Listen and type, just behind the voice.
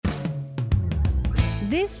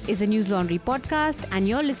This is a News Laundry podcast, and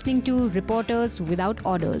you're listening to Reporters Without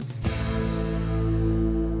Orders.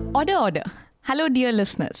 Order. Hello, dear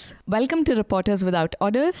listeners. Welcome to Reporters Without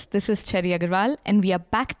Orders. This is Cherry Agarwal, and we are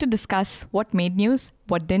back to discuss what made news,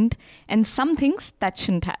 what didn't, and some things that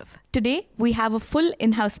shouldn't have. Today, we have a full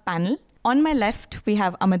in-house panel. On my left, we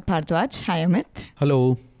have Amit Bhardwaj. Hi, Amit.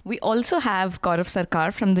 Hello. We also have Gaurav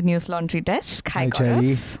Sarkar from the News Laundry desk. Hi, Gaurav.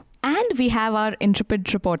 Cherry. And we have our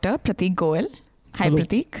intrepid reporter, Prateek Goel. Hi, Hello.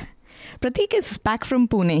 Prateek. Prateek is back from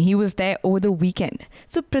Pune. He was there over the weekend.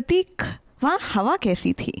 So, Prateek, वहाँ हवा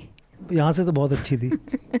कैसी थी? यहाँ से तो बहुत अच्छी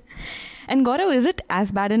थी. And Gaurav, is it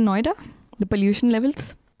as bad in Noida? The pollution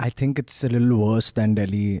levels? I think it's a little worse than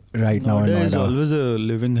Delhi right now in Noida is Noida. always a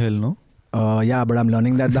living hell, no? Yeah, but I'm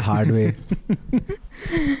learning that the hard way.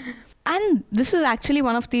 And this is actually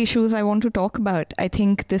one of the issues I want to talk about. I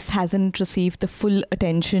think this hasn't received the full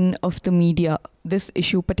attention of the media, this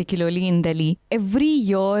issue particularly in Delhi. Every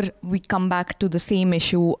year we come back to the same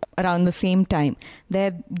issue around the same time.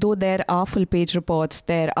 Though there are full-page reports,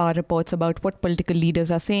 there are reports about what political leaders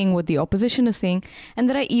are saying, what the opposition is saying, and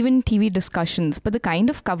there are even TV discussions. But the kind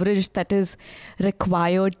of coverage that is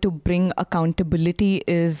required to bring accountability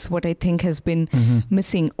is what I think has been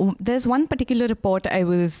missing. There's one particular report I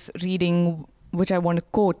was reading, which I want to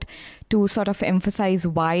quote to sort of emphasize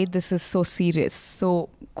why this is so serious. So,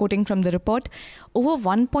 quoting from the report, over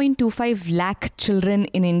 1.25 lakh children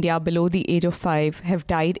in India below the age of 5 have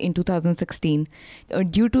died in 2016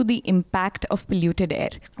 due to the impact of polluted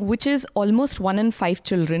air, which is almost 1 in 5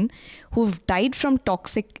 children who've died from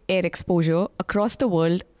toxic air exposure across the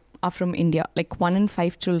world are from India. Like 1 in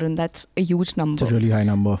 5 children, that's a huge number. It's a really high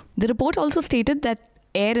number. The report also stated that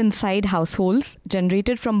air inside households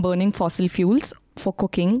generated from burning fossil fuels for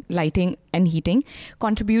cooking, lighting and heating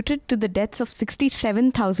contributed to the deaths of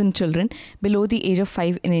 67,000 children below the age of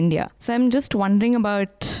 5 in India. So I'm just wondering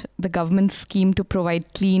about the government's scheme to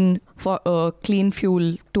provide clean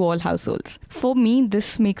fuel to all households. For me,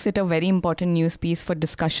 this makes it a very important news piece for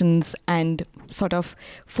discussions and sort of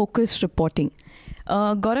focused reporting.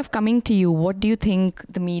 Gaurav, coming to you, what do you think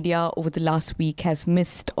the media over the last week has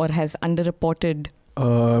missed or has underreported?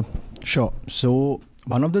 Sure. So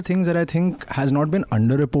one of the things that I think has not been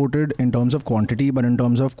underreported in terms of quantity, but in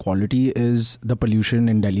terms of quality, is the pollution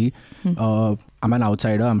in Delhi. I'm an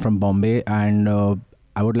outsider. I'm from Bombay, and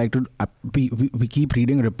I would like to. We keep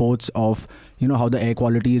reading reports of how the air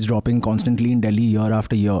quality is dropping constantly in Delhi year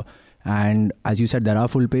after year. And as you said, there are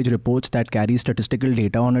full-page reports that carry statistical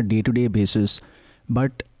data on a day-to-day basis.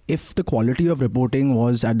 But if the quality of reporting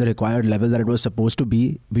was at the required level that it was supposed to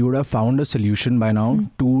be, we would have found a solution by now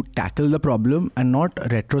to tackle the problem and not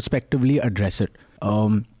retrospectively address it.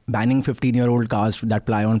 Banning 15-year-old cars that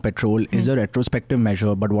ply on petrol is a retrospective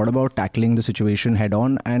measure, but what about tackling the situation head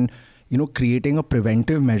on and creating a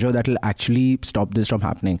preventive measure that will actually stop this from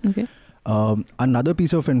happening? Okay. Another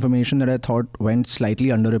piece of information that I thought went slightly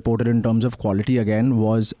underreported in terms of quality again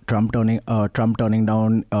was Trump turning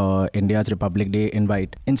down India's Republic Day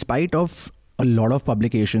invite. In spite of a lot of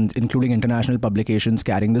publications, including international publications,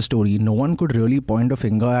 carrying the story, no one could really point a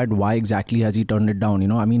finger at why exactly has he turned it down.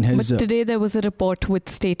 But today there was a report which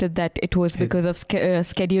stated that it was because of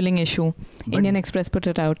scheduling issue. Indian Express put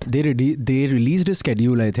it out. They released a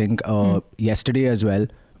schedule, I think, yesterday as well.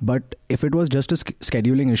 But if it was just a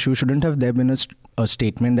scheduling issue, shouldn't have there been a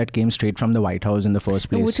statement that came straight from the White House in the first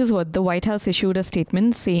place? Which is what the White House issued a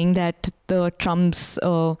statement saying that the Trump's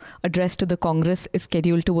address to the Congress is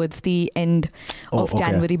scheduled towards the end of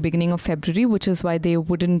January, beginning of February, which is why Trump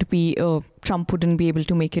wouldn't be able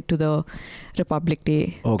to make it to the Republic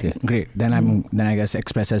Day. Okay, great. Then I guess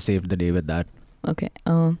Express has saved the day with that. Okay.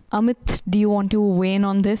 Amit, do you want to weigh in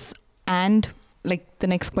on this? And the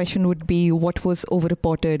next question would be, what was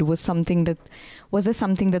overreported? Was there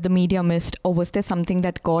something that the media missed, or was there something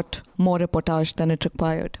that got more reportage than it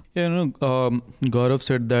required? Yeah, Gaurav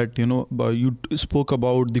said that, you spoke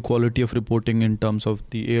about the quality of reporting in terms of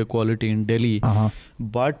the air quality in Delhi.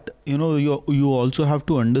 But, you also have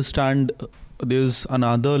to understand there's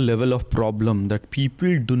another level of problem that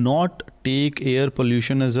people do not take air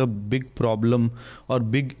pollution as a big problem or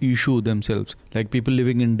big issue themselves, like people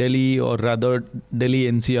living in Delhi or rather Delhi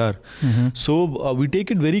NCR. So we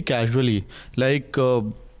take it very casually. Like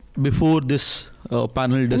before this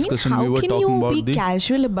panel discussion, we were talking about how can you be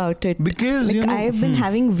casual about it? Because I've been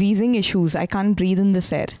having wheezing issues. I can't breathe in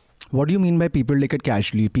this air. What do you mean by people take it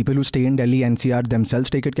casually? People who stay in Delhi NCR themselves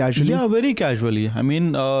take it casually? Yeah, very casually. I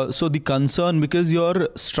mean, so the concern, because your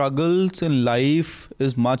struggles in life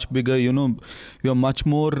is much bigger, you're much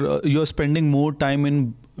more, you're spending more time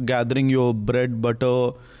in gathering your bread,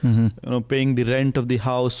 butter, paying the rent of the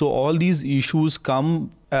house. So all these issues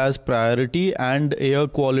come as priority, and air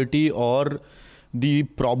quality or the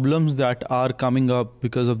problems that are coming up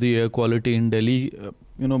because of the air quality in Delhi,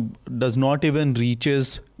 does not even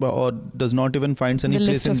reaches or does not even finds any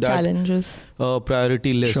place in that challenges.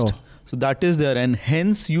 Priority list. Sure. So that is there, and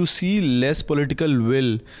hence you see less political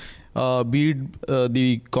will, be it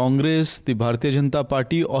the Congress, the Bharatiya Janata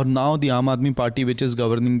Party, or now the Aam Aadmi Party, which is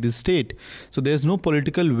governing this state. So there's no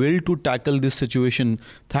political will to tackle this situation.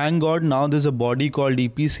 Thank God now there's a body called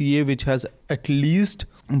EPCA which has at least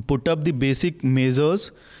put up the basic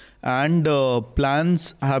measures, and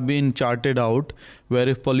plans have been charted out where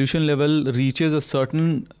if pollution level reaches a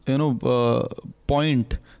certain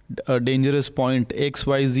point, a dangerous point,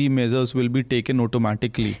 XYZ measures will be taken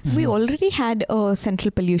automatically. We already had a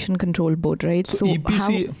Central Pollution Control Board, right? So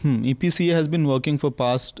EPCA has been working for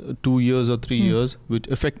past 2 years or 3 years, which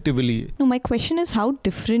effectively... No, my question is, how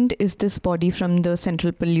different is this body from the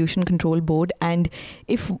Central Pollution Control Board? And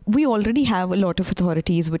if we already have a lot of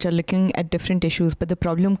authorities which are looking at different issues, but the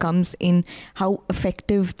problem comes in how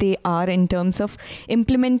effective they are in terms of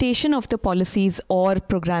implementation of the policies or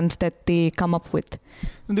programs that they come up with.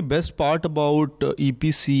 And the best part about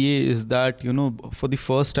EPCA is that, for the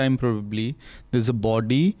first time probably, there's a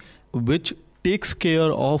body which takes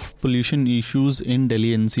care of pollution issues in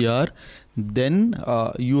Delhi NCR. Then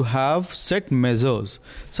you have set measures.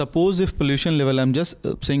 Suppose if pollution level, I'm just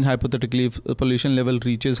saying hypothetically, if pollution level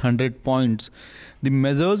reaches 100 points, the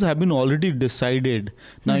measures have been already decided.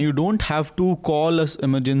 Now you don't have to call an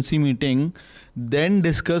emergency meeting, then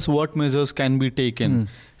discuss what measures can be taken.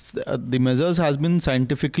 The measures has been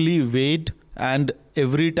scientifically weighed, and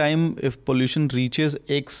every time if pollution reaches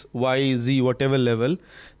X, Y, Z, whatever level,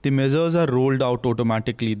 the measures are rolled out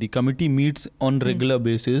automatically. The committee meets on regular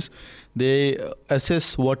basis. They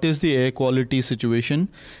assess what is the air quality situation,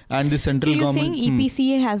 and the central government... So you're saying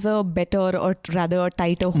EPCA has a better, or rather a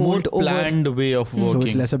tighter hold over... More planned way of working. So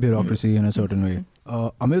it's lesser bureaucracy in a certain way.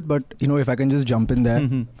 Amit, but if I can just jump in there,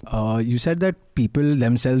 you said that people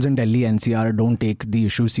themselves in Delhi NCR don't take the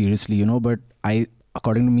issue seriously, but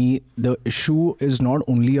according to me, the issue is not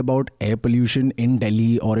only about air pollution in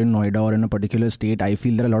Delhi or in Noida or in a particular state. I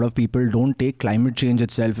feel that a lot of people don't take climate change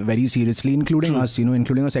itself very seriously, including us,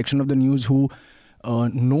 including a section of the news who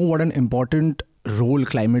know what an important role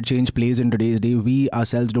climate change plays in today's day. We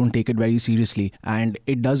ourselves don't take it very seriously, and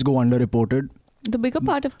it does go underreported. The bigger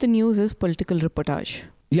part of the news is political reportage.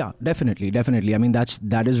 Yeah, definitely. I mean,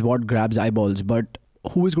 that is what grabs eyeballs. But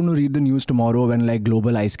who is going to read the news tomorrow when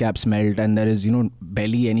global ice caps melt and there is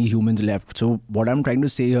barely any humans left? So what I'm trying to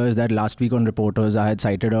say here is that last week on Reporters, I had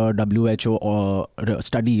cited a WHO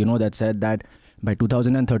study that said that by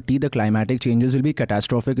 2030 the climatic changes will be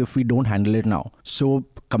catastrophic if we don't handle it now. So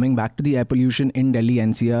coming back to the air pollution in Delhi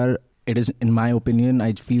NCR, it is, in my opinion,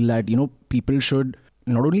 I feel that people should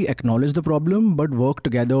not only acknowledge the problem but work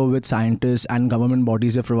together with scientists and government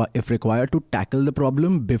bodies if required to tackle the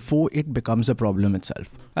problem before it becomes a problem itself.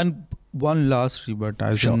 And one last rebut.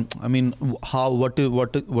 I mean,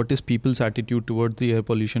 what is people's attitude towards the air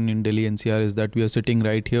pollution in Delhi NCR is that we are sitting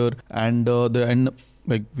right here, and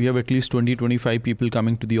we have at least 20-25 people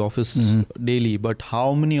coming to the office daily, but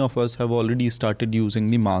how many of us have already started using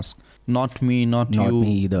the mask? Not me, not you. Not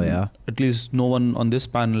me either, yeah. At least no one on this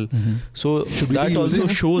panel. So that also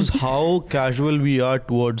shows how casual we are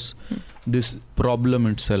towards this problem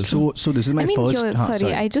itself. So this is my first...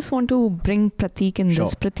 sorry, I just want to bring Prateek in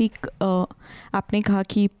this. Prateek, आपने कहा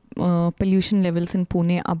कि pollution levels in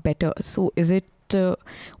Pune are better. So is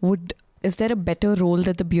there a better role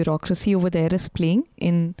that the bureaucracy over there is playing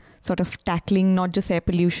in sort of tackling not just air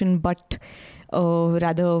pollution but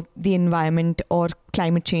rather the environment or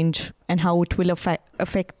climate change and how it will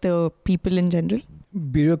affect the people in general?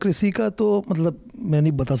 Bureaucracy का तो मतलब मैं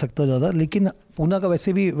नहीं बता सकता ज़्यादा, लेकिन पूना का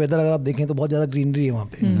वैसे भी वेदर अगर आप देखें तो बहुत ज़्यादा ग्रीनरी है वहाँ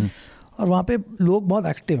पे, और वहाँ पे लोग बहुत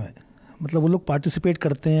एक्टिव हैं, मतलब वो लोग पार्टिसिपेट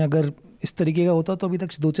करते हैं. अगर इस तरीके का होता तो अभी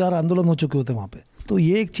तक 2-4 आंदोलन हो चुके होते वहाँ पे. तो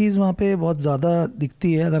ये एक चीज़ वहाँ पे बहुत ज़्यादा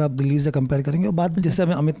दिखती है अगर आप दिल्ली से कंपेयर करेंगे. और बात जैसे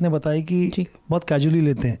हमें अमित ने बताई कि बहुत कैजुअली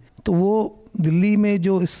लेते हैं, तो वो दिल्ली में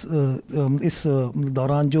जो इस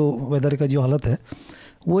दौरान जो वेदर का जो हालत है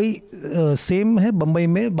वही सेम है बम्बई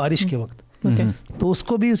में बारिश के वक्त. तो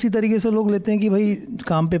उसको भी उसी तरीके से लोग लेते हैं कि भाई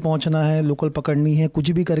काम पे पहुंचना है, लोकल पकड़नी है,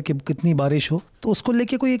 कुछ भी करके कितनी बारिश हो, तो उसको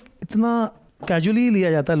लेके कोई इतना कैजुअली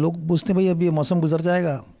लिया जाता है. लोग पूछते हैं भाई अभी मौसम गुजर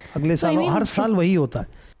जाएगा, अगले साल हर साल वही होता है.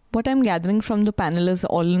 What I'm gathering from the panel is,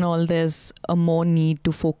 all in all, there's a more need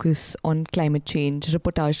to focus on climate change,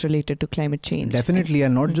 reportage related to climate change. Definitely,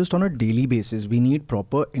 and not just on a daily basis. We need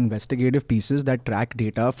proper investigative pieces that track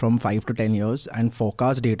data from 5 to 10 years and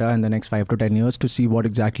forecast data in the next 5 to 10 years to see what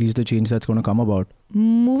exactly is the change that's going to come about.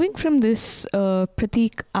 Moving from this,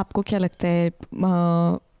 Prateek, आपको क्या लगता है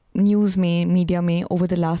news में, media में, over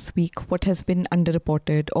the last week, what has been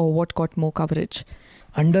underreported or what got more coverage?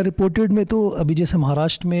 Under reported में तो अभी जैसे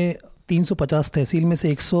महाराष्ट्र में 350 तहसील में से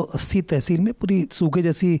 180 तहसील में पूरी सूखे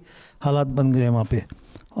जैसी हालात बन गए हैं वहाँ पे,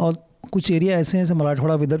 और कुछ एरिया ऐसे हैं जैसे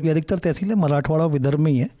मराठवाड़ा विदर्भ, अधिकतर तहसीलें मराठवाड़ा विदर्भ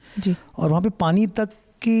में ही है जी, और वहाँ पे पानी तक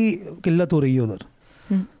की किल्लत हो रही है उधर।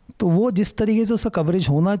 तो वो जिस तरीके से उसका कवरेज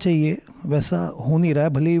होना चाहिए वैसा हो नहीं रहा है,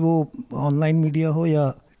 भले ही वो ऑनलाइन मीडिया हो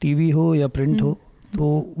या टीवी हो या प्रिंट हो,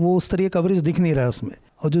 तो वो उस तरह कवरेज दिख नहीं रहा है उसमें।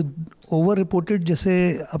 और जो ओवर रिपोर्टेड, जैसे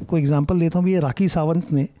आपको एग्जांपल देता हूँ, ये राखी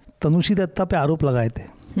सावंत ने तनुश्री दत्ता पे आरोप लगाए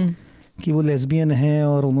थे कि वो लेस्बियन हैं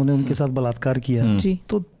और उन्होंने उनके साथ बलात्कार किया।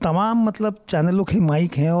 तो तमाम मतलब चैनलों के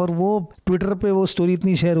माइक हैं और वो ट्विटर पे वो स्टोरी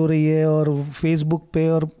इतनी शेयर हो रही है और फेसबुक पे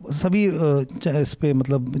और सभी इस पे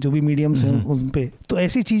मतलब जो भी मीडियम्स हैं उन पे। तो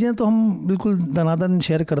ऐसी चीज़ें तो हम बिल्कुल दनादन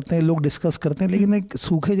शेयर करते हैं, लोग डिस्कस करते हैं, लेकिन एक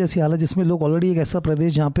सूखे जैसी हालत जिसमें लोग ऑलरेडी एक ऐसा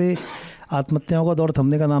प्रदेश जहाँ पे आत्महत्याओं का दौर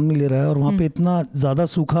थमने का नाम नहीं ले रहा है और वहाँ पे इतना ज़्यादा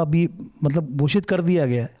सूखा भी मतलब घोषित कर दिया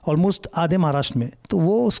गया है ऑलमोस्ट आधे महाराष्ट्र में, तो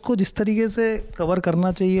वो उसको जिस तरीके से कवर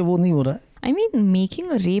करना चाहिए वो नहीं हो रहा है। I mean, making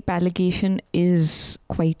a rape allegation is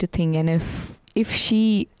quite a thing, and if she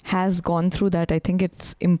has gone through that, I think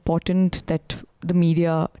it's important that the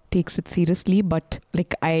media takes it seriously. But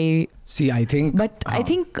like I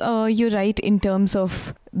think you're right in terms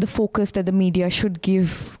of the focus that the media should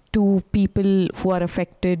give to people who are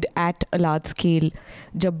affected at a large scale,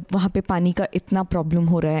 जब वहाँ पे पानी का इतना problem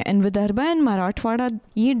हो रहा है। And Vidarbha and Marathwada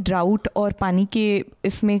ये ड्राउट और पानी के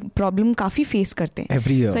इसमें प्रॉब्लम काफ़ी फेस करते हैं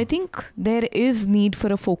every year. So I think there is need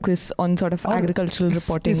for a focus on sort of agricultural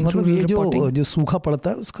reporting, मतलब rural ये reporting. जो सूखा पड़ता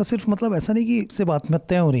है उसका सिर्फ मतलब ऐसा नहीं कि सिर्फ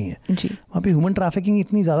आत्महत्याएं हो रही हैं, जी, वहाँ पे ह्यूमन ट्रैफिकिंग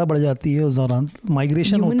इतनी ज़्यादा बढ़ जाती है उस दौरान,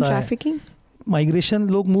 माइग्रेशन Human होता trafficking? है, माइग्रेशन,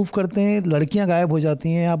 लोग मूव करते हैं, लड़कियाँ गायब हो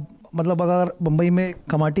जाती हैं। आप मतलब अगर बम्बई में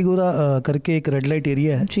कमाटीगोरा करके एक रेड लाइट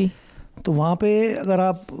एरिया है जी, तो वहाँ पे अगर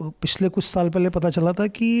आप पिछले कुछ साल पहले पता चला था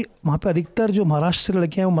कि वहाँ पे अधिकतर जो महाराष्ट्र से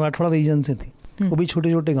लड़कियाँ हैं वो मराठवाड़ा रीजन से थी, वो भी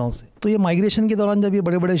छोटे छोटे गांव से। तो ये माइग्रेशन के दौरान जब ये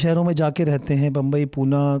बड़े बड़े शहरों में जाके रहते हैं, बम्बई,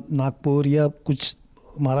 पूना, नागपुर या कुछ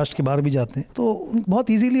महाराष्ट्र के बाहर भी जाते हैं, तो बहुत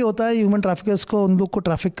इजीली होता है ह्यूमन ट्रैफिकर्स को उन लोग को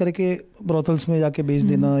ट्रैफिक करके ब्रोथल्स में जाके बेच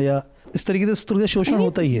देना या इस तरीके से शोषण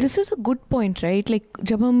होता ही है। This is a good point, right? Like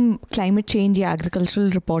जब हम क्लाइमेट चेंज या एग्रीकल्चरल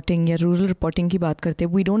रिपोर्टिंग या रूरल रिपोर्टिंग की बात करते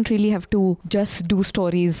हैं, we don't really have to just do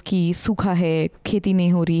stories कि सूखा है, खेती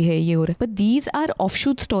नहीं हो रही है, ये हो रहा है, but these are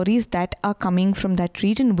offshoot stories that are coming from that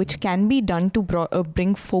region which can be done to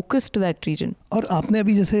bring focus to that region. और आपने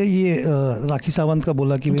अभी जैसे ये राखी सावंत का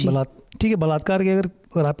बोला कि ठीक है, बलात्कार के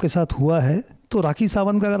अगर आपके साथ हुआ है तो राखी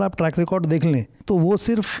सावंत का अगर आप ट्रैक रिकॉर्ड देख लें तो वो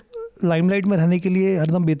सिर्फ लाइमलाइट में रहने के लिए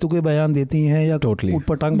हरदम बेतुके बयान देती हैं या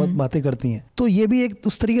ऊटपटांग बातें करती हैं। तो ये भी एक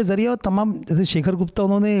उस तरीके जरिया, और तमाम जैसे शेखर गुप्ता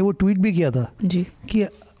उन्होंने वो ट्वीट भी किया था जी कि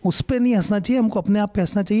उस पर नहीं हंसना चाहिए, हमको अपने आप पे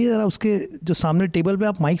हंसना चाहिए, जरा उसके जो सामने टेबल पे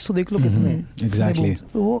आप माइक्स तो देख लो कितने हैं। एग्जैक्टली,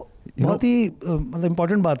 तो वो बहुत ही मतलब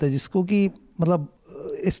इम्पोर्टेंट बात है जिसको कि मतलब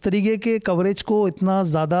इस तरीके के कवरेज को इतना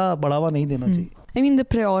ज़्यादा बढ़ावा नहीं देना चाहिए। I mean, the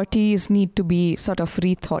priorities need to be sort of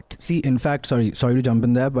rethought. See, in fact, sorry to jump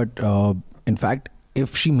in there, but in fact,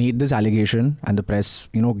 if she made this allegation and the press,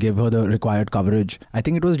 gave her the required coverage, I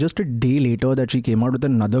think it was just a day later that she came out with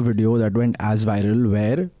another video that went as viral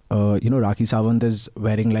where, Rakhi Sawant is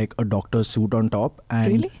wearing like a doctor's suit on top.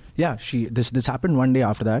 And really? Yeah, this happened one day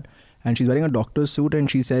after that. And she's wearing a doctor's suit and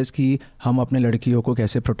she says कि हम अपने लड़कियों को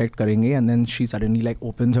कैसे protect करेंगे, and then she suddenly like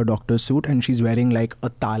opens her doctor's suit and she's wearing like a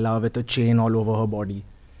tala with a chain all over her body.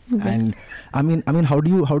 Okay. And I mean how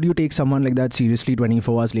do you take someone like that seriously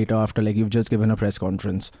 24 hours later after like you've just given a press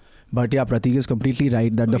conference? But yeah, Prateek is completely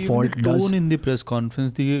right that the fault the tone in the press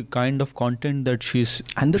conference, the kind of content that she's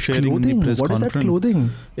and the sharing clothing, in the press what conference. Is that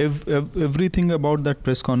clothing? Everything about that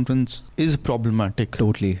press conference is problematic.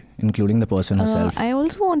 Totally, including the person herself. I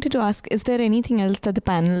also wanted to ask, is there anything else that the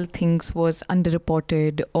panel thinks was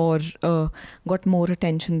underreported or got more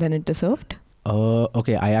attention than it deserved?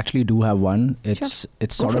 Okay, I actually do have one.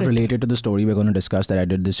 It's sort of related to the story we're going to discuss that I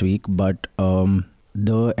did this week, but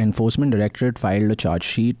the Enforcement Directorate filed a charge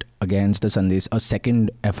sheet against a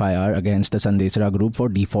second FIR against the Sandesara group for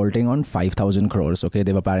defaulting on 5,000 crores. Okay,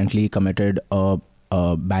 they've apparently committed a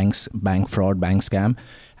bank fraud, bank scam,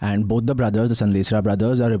 and both the brothers, the Sandesara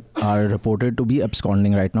brothers, are reported to be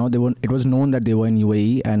absconding right now. It was known that they were in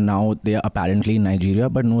UAE and now they are apparently in Nigeria,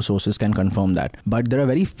 but no sources can confirm that. But there are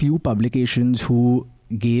very few publications who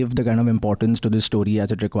gave the kind of importance to this story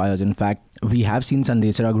as it requires. In fact, we have seen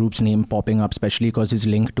Sandesara Group's name popping up, especially because it's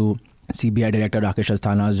linked to CBI Director Rakesh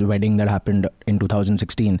Asthana's wedding that happened in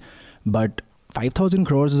 2016. But 5,000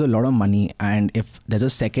 crores is a lot of money, and if there's a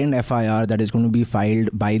second FIR that is going to be filed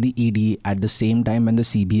by the ED at the same time when the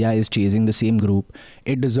CBI is chasing the same group,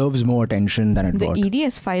 it deserves more attention than it got. The ED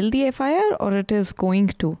has filed the FIR, or it is going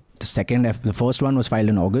to? The first one was filed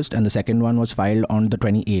in August, and the second one was filed on the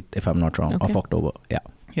 28th, if I'm not wrong, of October.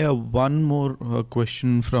 Yeah, one more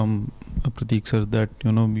question from Prateek sir, that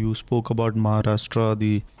you spoke about Maharashtra,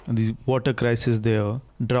 the water crisis there,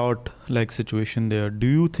 drought-like situation there. Do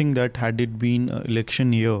you think that had it been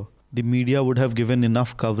election year, the media would have given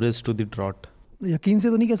enough coverage to the drought? यकीन से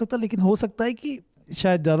तो नहीं कह सकता, लेकिन हो सकता है कि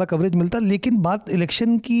शायद ज़्यादा कवरेज मिलता. लेकिन बात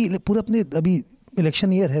इलेक्शन की, पूरे अपने अभी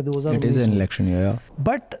इलेक्शन ईयर है 2019. It is an election year.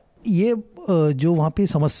 But ये जो वहाँ पे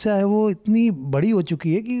समस्या है वो इतनी बड़ी हो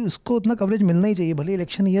चुकी है कि उसको उतना कवरेज मिलना ही चाहिए, भले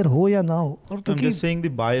इलेक्शन ईयर हो या ना हो. और I'm just saying the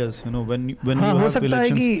bias, when you have हो सकता है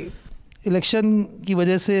elections, कि इलेक्शन की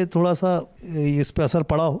वजह से थोड़ा सा इस पे असर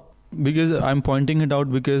पड़ा हो. Because I'm pointing it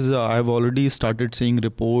out because I've already started seeing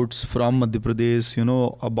reports from Madhya Pradesh,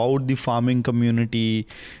 about the farming community,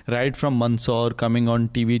 right from Mandsaur coming on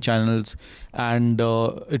TV channels, and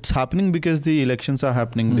it's happening because the elections are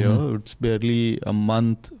happening there. It's barely a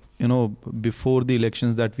month, before the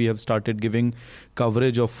elections that we have started giving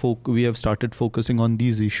coverage of we have started focusing on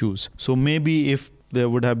these issues. So maybe if there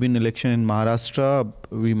would have been election in Maharashtra,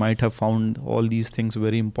 we might have found all these things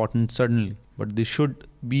very important suddenly. But this should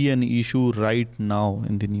be an issue right now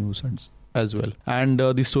in the news as well. And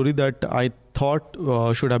the story that I thought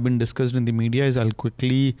should have been discussed in the media is, I'll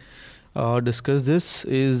quickly discuss this,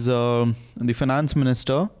 is the finance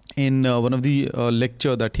minister in one of the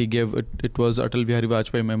lecture that he gave. It was Atal Bihari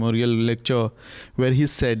Vajpayee Memorial Lecture, where he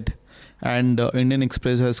said, and Indian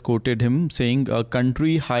Express has quoted him saying, "A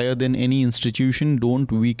country higher than any institution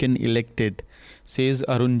don't weaken elected," says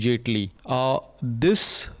Arun Jaitley.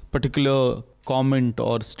 This particular comment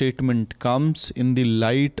or statement comes in the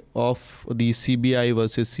light of the CBI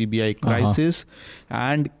versus CBI crisis,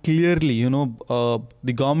 and clearly,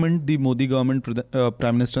 the government, the Modi government,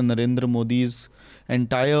 Prime Minister Narendra Modi's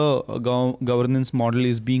entire governance model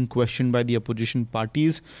is being questioned by the opposition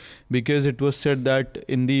parties, because it was said that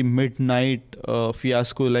in the midnight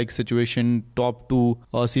fiasco-like situation, top two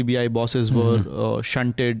CBI bosses were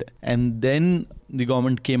shunted, and then the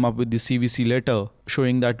government came up with the CVC letter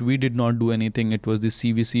showing that we did not do anything. It was the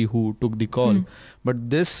CVC who took the call. But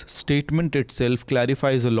this statement itself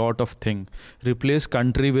clarifies a lot of things. Replace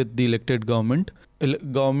country with the elected government.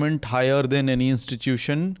 Government higher than any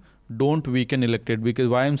institution. Don't weaken elected. Because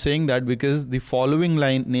why I'm saying that? Because the following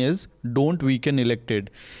line is, don't weaken elected.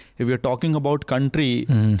 If you're talking about country,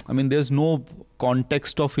 I mean, there's no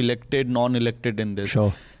context of elected, non-elected in this.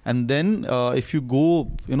 Sure. And then if you go,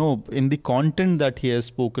 in the content that he has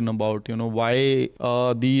spoken about, why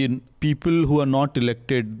the people who are not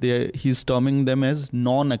elected, he's terming them as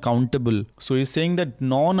non-accountable. So he's saying that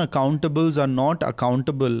non-accountables are not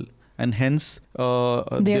accountable, and hence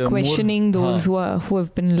they are questioning those who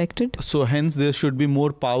have been elected. So hence there should be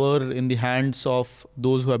more power in the hands of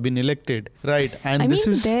those who have been elected, right? And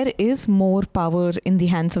there is more power in the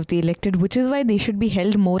hands of the elected, which is why they should be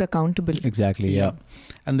held more accountable. Exactly, yeah.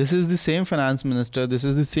 And this is the same finance minister, this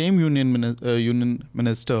is the same union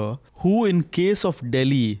minister who, in case of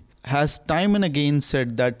Delhi, has time and again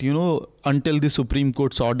said that, until the Supreme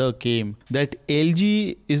Court's order came, that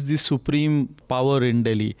LG is the supreme power in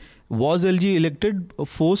Delhi. Was LG elected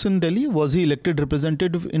force in Delhi? Was he elected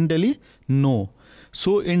representative in Delhi? No.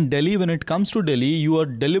 So in Delhi, when it comes to Delhi, you are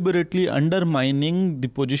deliberately undermining the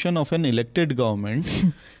position of an elected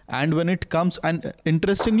government. And when it comes, and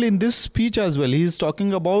interestingly in this speech as well, he is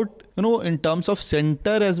talking about, in terms of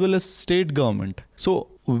center as well as state government. So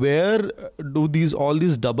where do all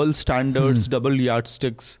these double standards, double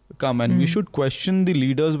yardsticks come? And we should question the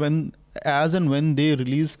leaders as and when they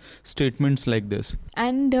release statements like this.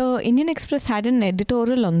 And Indian Express had an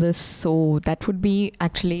editorial on this, so that would be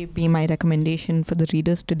my recommendation for the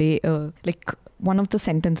readers today. One of the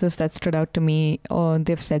sentences that stood out to me,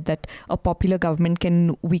 they've said that a popular government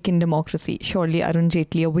can weaken democracy. Surely Arun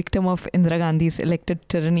Jaitley, a victim of Indira Gandhi's elected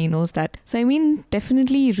tyranny, knows that. So I mean,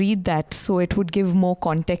 definitely read that, so it would give more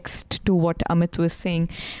context to what Amit was saying.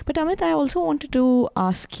 But Amit, I also wanted to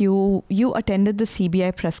ask you, you attended the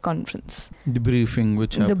CBI press conference. The briefing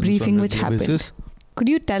which happened. Basis. Could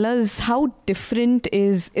you tell us how different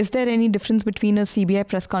is there any difference between a CBI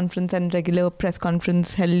press conference and regular press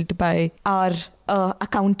conference held by our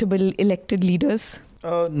accountable elected leaders?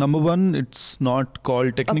 Number one, it's not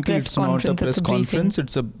called technically. It's not a press conference.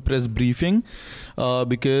 It's a press briefing,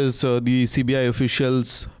 because the CBI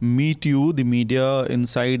officials meet you, the media,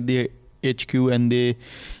 inside the HQ, and they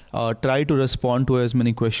try to respond to as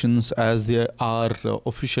many questions as they are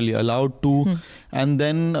officially allowed to. And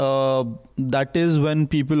then that is when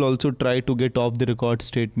people also try to get off the record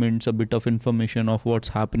statements, a bit of information of what's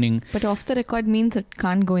happening. But off the record means it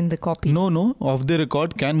can't go in the copy. No, off the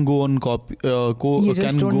record can go on copy. You just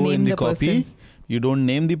can don't go name in the person. copy. You don't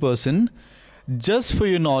name the person. Just for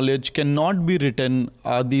your knowledge, cannot be written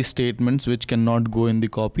are these statements which cannot go in the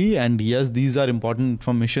copy. And yes, these are important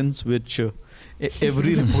informations which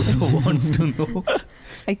every reporter wants to know.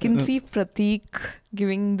 I can see Prateek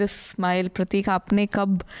giving this smile. Prateek, आपने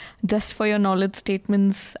कब just for your knowledge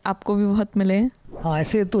statements आपको भी बहुत मिले हैं? हाँ,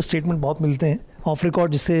 ऐसे तो स्टेटमेंट बहुत मिलते हैं ऑफ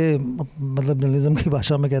रिकॉर्ड, जिसे मतलब जर्नलिज्म की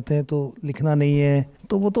भाषा में कहते हैं, तो लिखना नहीं है,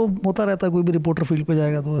 तो वो तो होता रहता है, कोई भी रिपोर्टर फील्ड पे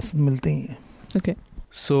जाएगा तो मिलते ही हैं. Okay.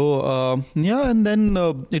 So and then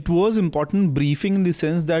it was important briefing in the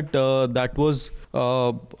sense that that was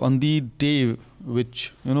on the day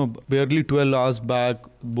which, barely 12 hours back,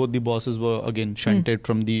 both the bosses were again shunted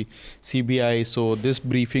from the CBI. So this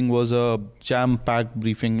briefing was a jam-packed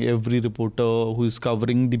briefing. Every reporter who is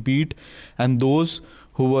covering the beat and those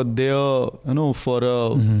who were there, for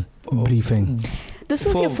a briefing. This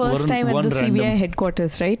was your first time at the CBI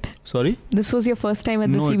headquarters, right? Sorry? This was your first time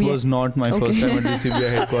at the CBI? No, it was not my first time at the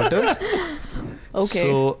CBI headquarters. Okay.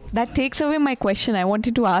 So that takes away my question. I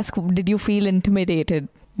wanted to ask, did you feel intimidated?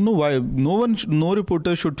 No, why? No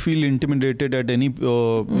reporter should feel intimidated at any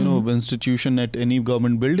institution, at any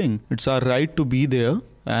government building. It's our right to be there.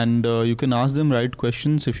 And you can ask them right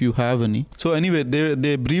questions if you have any. So anyway,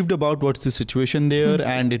 they briefed about what's the situation there,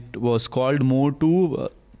 and it was called more to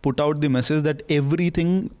put out the message that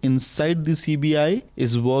everything inside the CBI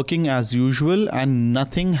is working as usual and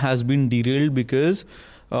nothing has been derailed because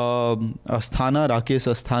Rakesh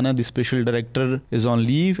Asthana, the special director, is on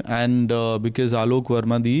leave, and because Alok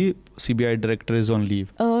Verma, the CBI director, is on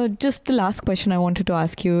leave. Just the last question I wanted to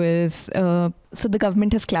ask you is, so the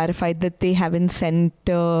government has clarified that they haven't sent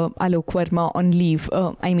Alok Verma on leave.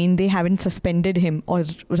 I mean, they haven't suspended him, or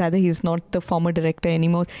rather he's not the former director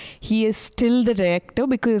anymore. He is still the director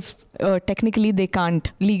because technically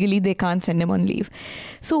legally they can't send him on leave.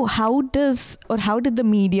 So how did the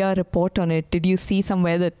media report on it? Did you see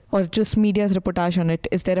somewhere that, or just media's reportage on it?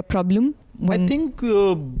 Is there a problem? I think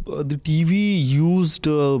the TV used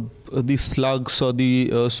the slugs or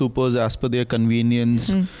the supers as per their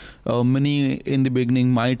convenience. Many in the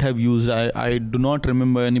beginning might have used, I do not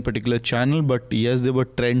remember any particular channel, but yes, there were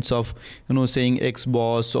trends of saying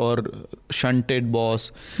ex-boss or shunted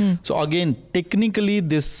boss. So again, technically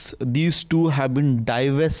these two have been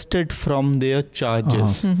divested from their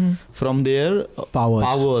charges, from their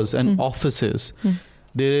powers and offices.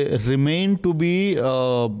 They remain to be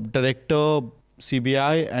director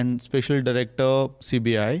CBI and special director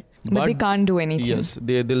CBI. But they can't do anything. Yes,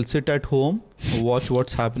 they'll sit at home, watch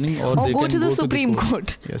what's happening, or they go can to the go Supreme to the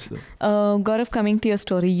Court. Yes. Gaurav, coming to your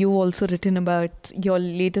story, you also written about, your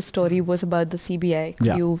latest story was about the CBI.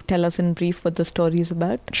 Could you tell us in brief what the story is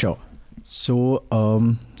about? Sure. So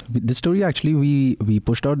this story, actually, we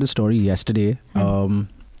pushed out the story yesterday.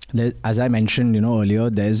 As I mentioned, earlier,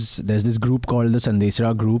 there's this group called the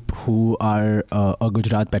Sandesra Group, who are a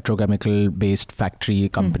Gujarat petrochemical-based factory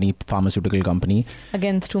company, pharmaceutical company,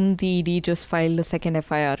 against whom the ED just filed a second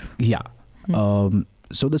FIR. Yeah.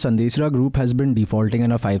 So the Sandesra Group has been defaulting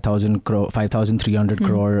in a 5,300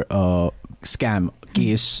 crore scam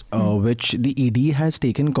case, which the ED has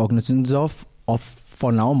taken cognizance of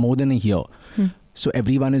for now more than a year. So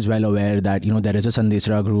everyone is well aware that, there is a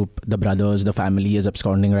Sandesra Group, the brothers, the family is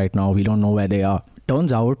absconding right now. We don't know where they are.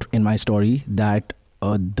 Turns out in my story that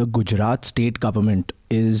the Gujarat state government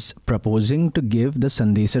is proposing to give the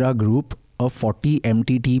Sandesra Group a 40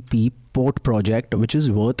 MTTP port project, which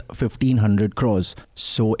is worth 1,500 crores.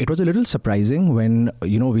 So it was a little surprising when,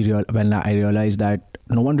 when I realized that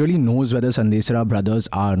no one really knows where the Sandesra brothers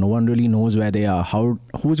are. No one really knows where they are.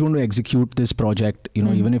 Who's going to execute this project,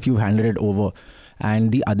 even if you've handed it over.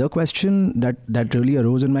 And the other question that really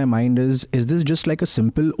arose in my mind is this just like a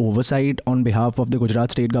simple oversight on behalf of the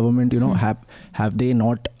Gujarat state government? Have they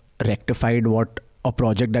not rectified a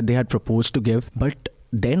project that they had proposed to give? But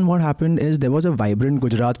then what happened is there was a Vibrant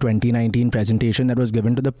Gujarat 2019 presentation that was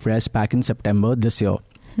given to the press back in September this year.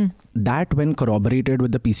 That, when corroborated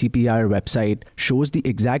with the PCPR website, shows the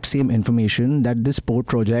exact same information that this port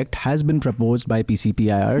project has been proposed by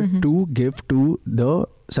PCPR to give to the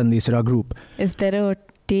Sandesra Group. Is there a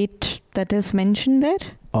date that is mentioned there?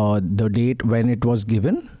 The date when it was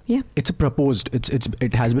given? Yeah. It's proposed.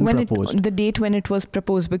 It has been proposed. The date when it was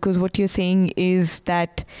proposed, because what you're saying is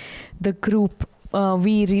that the group,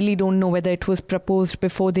 we really don't know whether it was proposed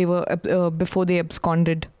before they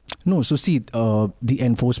absconded. No, so see, the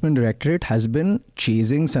Enforcement Directorate has been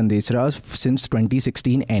chasing Sandesra since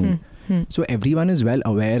 2016 end. So everyone is well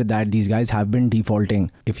aware that these guys have been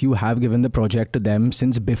defaulting. If you have given the project to them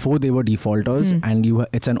since before they were defaulters and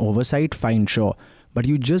it's an oversight, fine, sure. But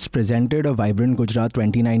you just presented a Vibrant Gujarat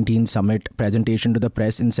 2019 Summit presentation to the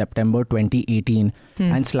press in September 2018.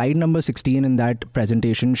 And slide number 16 in that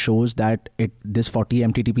presentation shows that this 40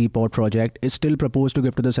 MTTP port project is still proposed to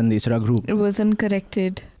give to the Sandesra group. It wasn't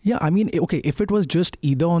corrected. Yeah, I mean, okay, if it was just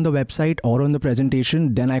either on the website or on the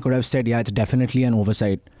presentation, then I could have said, yeah, it's definitely an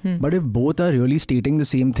oversight. But if both are really stating the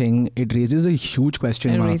same thing, it raises a huge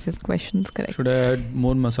question mark. It raises questions, correct. Should I add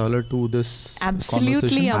more masala to this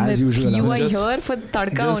Absolutely, conversation? Amit. As usual, You Amit. are here for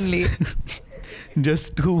tadka only.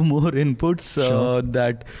 Just two more inputs. Sure.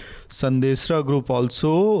 That Sandesra Group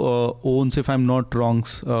also owns, if I'm not wrong,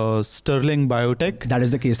 Sterling Biotech. That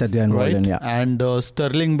is the case that they are involved Right, in, yeah. and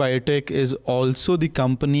Sterling Biotech is also the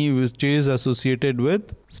company which is associated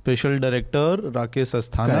with Special Director Rakesh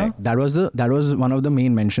Asthana. Correct. That was one of the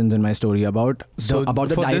main mentions in my story about the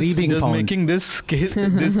for diary this, being just found. making this case,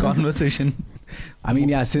 this conversation. I mean,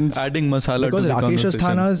 yeah, since Adding masala because to the Rakesh conversation.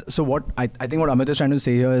 Asthana's. So what I think what Amit is trying to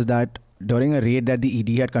say here is that during a raid that the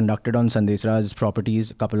ED had conducted on Sandesra's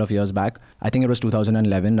properties a couple of years back, I think it was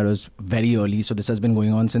 2011. That was very early. So this has been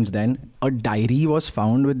going on since then. A diary was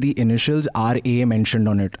found with the initials RA mentioned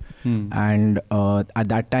on it, and at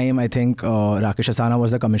that time, I think Rakesh Asthana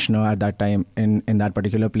was the commissioner at that time in that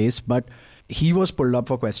particular place, but he was pulled up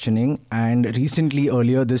for questioning, and recently,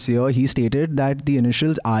 earlier this year, he stated that the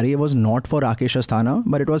initials RA was not for Rakesh Asthana,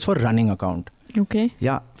 but it was for running account. Okay.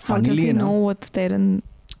 Yeah, How does funnily he enough. know what's there in...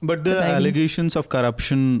 But there are diary? allegations of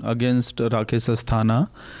corruption against Rakesh Asthana,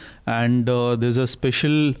 and there's a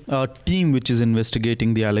special team which is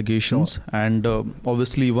investigating the allegations. Sure. And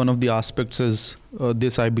obviously, one of the aspects is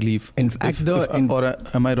this, I believe. In fact, or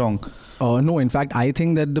am I wrong? No, in fact, I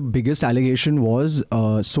think that the biggest allegation was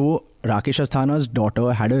so Rakesh Asthana's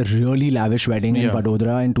daughter had a really lavish wedding in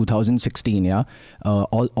Vadodara in 2016. Yeah,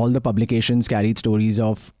 all the publications carried stories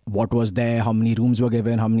of what was there, how many rooms were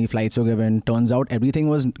given, how many flights were given. Turns out everything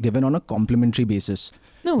was given on a complimentary basis.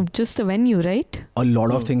 No, just the venue, right? A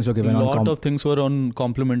lot of things were given A on lot of things were on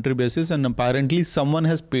complimentary basis, and apparently someone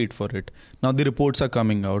has paid for it. Now the reports are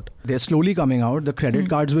coming out. They're slowly coming out. The credit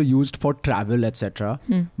cards were used for travel, etc.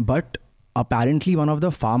 But apparently one of the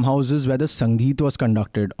farmhouses where the Sangeet was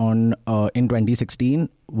conducted on in 2016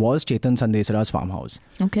 was Chetan Sandesra's farmhouse.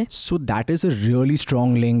 Okay. So that is a really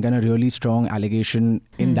strong link and a really strong allegation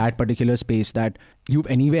in that particular space, that you've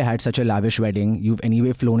anyway had such a lavish wedding, you've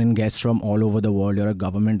anyway flown in guests from all over the world, you're a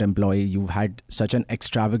government employee, you've had such an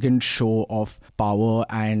extravagant show of power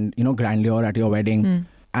and grandeur at your wedding,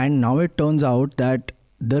 and now it turns out that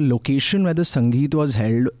the location where the Sangeet was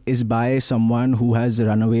held is by someone who has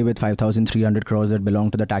run away with 5,300 crores that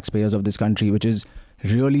belong to the taxpayers of this country, which is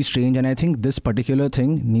really strange. And I think this particular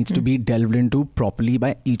thing needs to be delved into properly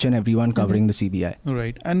by each and everyone covering the CBI.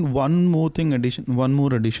 Right. And one more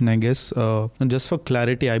addition, I guess, just for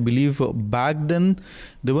clarity, I believe back then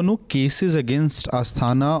there were no cases against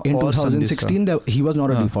Asthana In or 2016, he was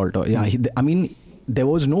not a defaulter. Yeah, there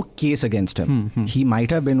was no case against him. He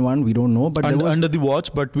might have been one, we don't know. But there was under the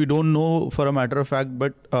watch, but we don't know for a matter of fact,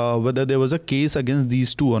 but whether there was a case against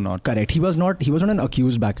these two or not. Correct. He was not an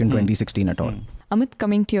accused back in 2016 at all. Amit,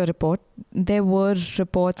 coming to your report, there were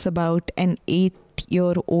reports about an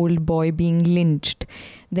 8-year-old boy being lynched.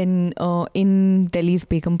 Then in Delhi's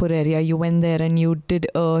Begumpur area, you went there and you did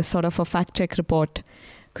a sort of a fact check report.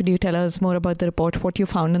 Could you tell us more about the report, what you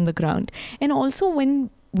found on the ground? And also, when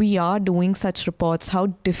we are doing such reports, how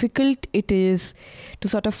difficult it is to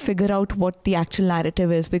sort of figure out what the actual narrative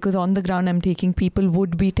is, because on the ground I'm taking people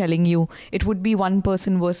would be telling you it would be one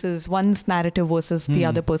person versus one's narrative versus the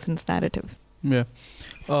other person's narrative. Yeah.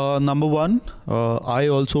 Number one, I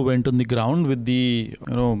also went on the ground with the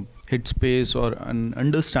headspace or an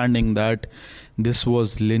understanding that this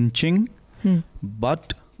was lynching,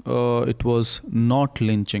 but it was not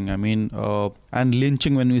lynching. I mean, and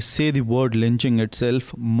lynching, when we say the word lynching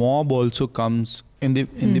itself, mob also comes in the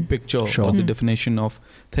picture or the definition of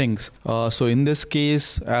things. So in this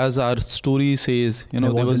case, as our story says,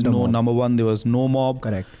 there was no mob. Number one, there was no mob.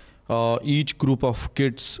 Correct. Each group of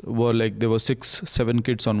kids were there were 6-7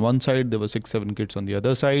 kids on one side, there were 6-7 kids on the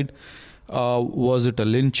other side. Was it a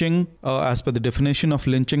lynching? As per the definition of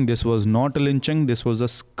lynching, this was not a lynching. This was a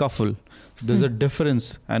scuffle. There's a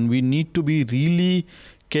difference, and we need to be really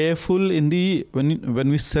careful in the when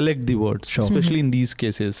we select the words, especially in these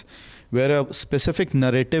cases where a specific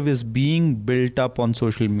narrative is being built up on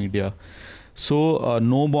social media. So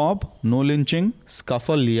no mob, no lynching,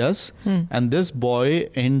 scuffle, yes. And this boy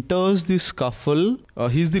enters the scuffle.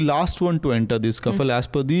 He's the last one to enter the scuffle as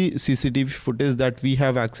per the CCTV footage that we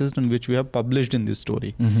have accessed and which we have published in this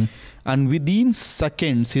story. And within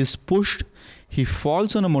seconds, he's pushed. He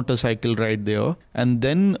falls on a motorcycle right there. And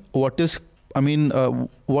then what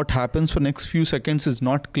happens for next few seconds is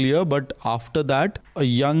not clear. But after that, a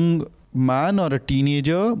young man or a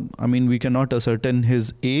teenager, we cannot ascertain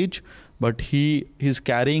his age, but he's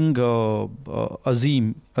carrying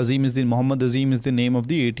Azim. Muhammad Azim is the name of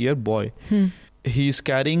the 8-year boy. He's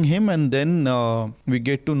carrying him, and then we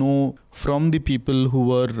get to know from the people who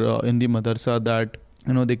were in the madrasa that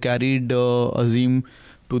they carried Azim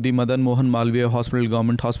to the Madan Mohan Malviya hospital,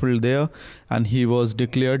 government hospital there, and he was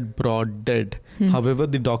declared broad dead. However,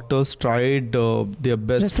 the doctors tried their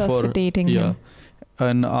best resuscitating him.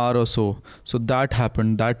 An hour or so. So that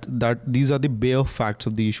happened. That these are the bare facts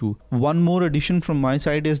of the issue. One more addition from my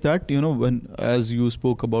side is that when, as you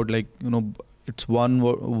spoke about, it's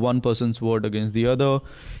one person's word against the other.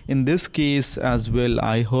 In this case as well,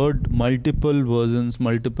 I heard multiple versions,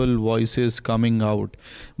 multiple voices coming out.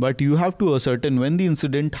 But you have to ascertain when the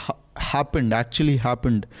incident actually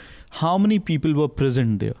happened, how many people were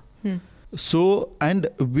present there. So, and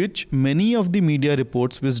which many of the media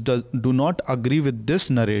reports which do not agree with this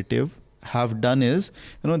narrative have done is,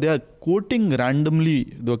 they are quoting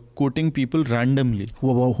randomly, they're quoting people randomly.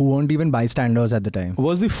 Who weren't even bystanders at the time.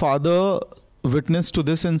 Was the father witness to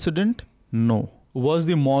this incident? No. Was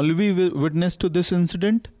the Maulvi witness to this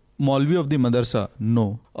incident? Maulvi of the madrasa?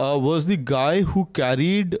 No. Was the guy who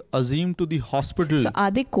carried Azim to the hospital? So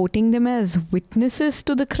are they quoting them as witnesses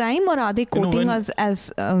to the crime, or are they quoting us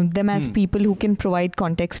as them as people who can provide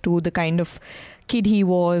context to the kind of kid he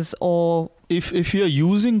was? Or if you are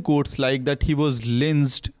using quotes like that, he was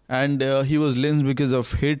lynched, and he was lynched because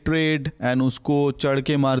of hatred, and usko chad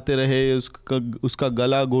ke marte rahe, uska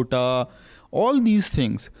gala gota, all these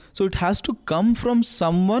things. So it has to come from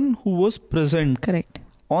someone who was present. Correct.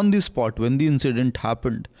 On the spot when the incident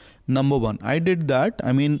happened. Number one, I did that.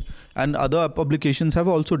 And other publications have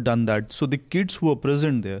also done that. So the kids who were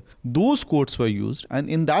present there, those quotes were used. And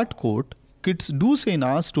in that quote, kids do say in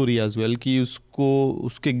our story as well कि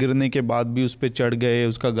उसके गिरने के बाद भी उस पे चढ़ गए,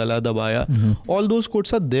 उसका गला दबाया. All those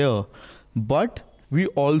quotes are there. But we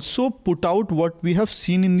also put out what we have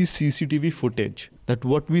seen in the CCTV footage. That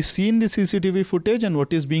what we see in the CCTV footage and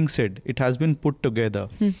what is being said, it has been put together.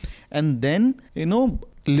 And then,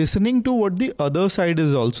 listening to what the other side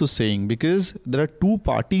is also saying, because there are two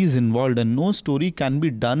parties involved and no story can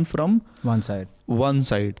be done from one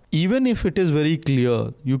side. Even if it is very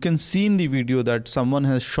clear, you can see in the video that someone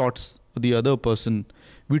has shot the other person.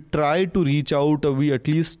 We try to reach out, or we at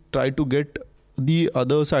least try to get the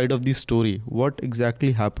other side of the story. What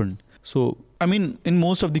exactly happened? So, in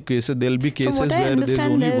most of the cases, there'll be cases where there's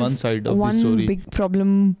only one side of the story. One big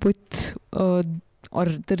problem with or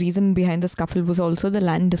the reason behind the scuffle was also the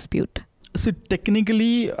land dispute. So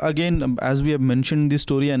technically, again, as we have mentioned in the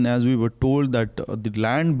story and as we were told that the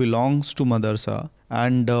land belongs to madrasa,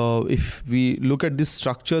 and if we look at this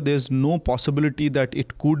structure, there's no possibility that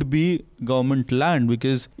it could be government land,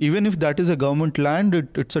 because even if that is a government land,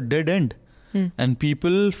 it's a dead end. And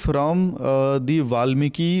people from the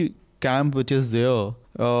Valmiki camp which is there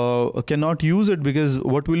cannot use it, because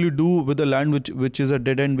what will you do with the land which is a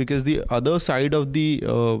dead end? Because the other side of the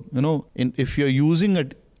if you're using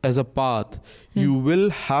it as a path, you will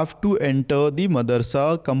have to enter the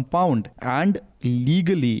madrasa compound, and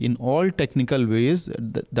legally in all technical ways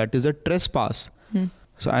that is a trespass.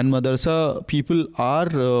 So, and madrasa people are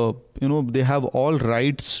they have all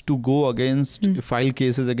rights to go against file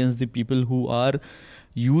cases against the people who are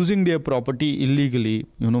using their property illegally,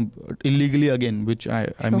 illegally again, which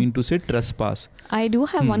I mean to say trespass. I do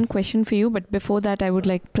have one question for you, but before that I would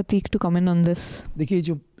like Prateek to comment on this. देखिए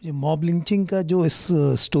जो mob lynching का जो इस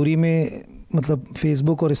story में मतलब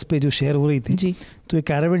Facebook और इस पे जो शेयर हो रही थी जी, तो ये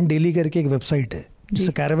कैरावन डेली करके एक वेबसाइट है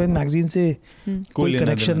जिससे कैरावन मैगजीन से कोई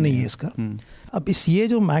कनेक्शन नहीं है इसका. अब ये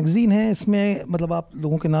जो मैगजीन है इसमें मतलब आप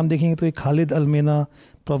लोगों के नाम देखेंगे तो ये खालिद अलमेना,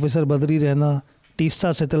 प्रोफेसर बदरी रहना,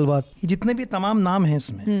 टीसा सेतलवाद, ये जितने भी तमाम नाम हैं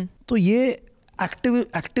इसमें, तो ये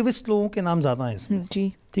एक्टिविस्ट लोगों के नाम ज़्यादा हैं इसमें.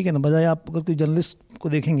 ठीक है ना, बजाय आप अगर कोई जर्नलिस्ट को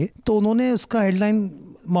देखेंगे तो उन्होंने उसका हेडलाइन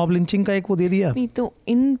मॉब लिंचिंग का एक वो दे दिया. तो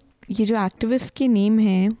इन ये जो एक्टिविस्ट के नेम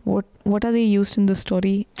हैं, what are they used in the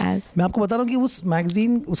story as? मैं आपको बता रहा हूँ कि उस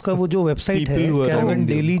मैगजीन, उसका वो जो वेबसाइट है People who are caravan around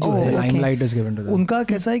daily जो है, Limelight is given to them. उनका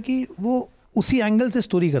कैसा है कि वो उसी एंगल से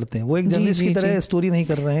स्टोरी करते हैं, वो एक जी, जर्नलिस्ट जी, की तरह जी। स्टोरी नहीं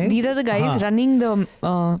कर रहे हैं. These are the guys हाँ. running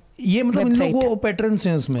the ये मतलब इन website. लोग वो पैटर्न्स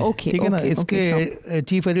हैं उसमें, Okay, ठीक है ना. okay, इसके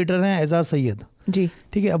चीफ एडिटर हैं एजाज सैयद, जी.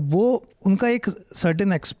 ठीक है. अब वो उनका एक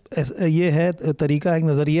सर्टेन ये है तरीका, एक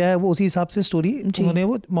नज़रिया है, वो उसी हिसाब से स्टोरी जी. उन्होंने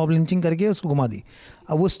वो मॉब लिंचिंग करके उसको घुमा दी.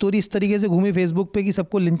 अब वो स्टोरी इस तरीके से घूमी फेसबुक पे कि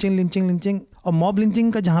सबको लिंचिंग और मॉब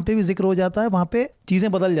लिंचिंग का जहाँ पे भी जिक्र हो जाता है वहाँ पे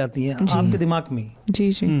चीज़ें बदल जाती हैं आपके दिमाग में.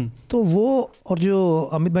 जी जी. तो वो, और जो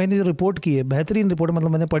अमित भाई ने जो रिपोर्ट की है, बेहतरीन रिपोर्ट,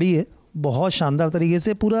 मतलब मैंने पढ़ी है, बहुत शानदार तरीके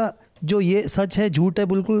से पूरा जो ये सच है झूठ है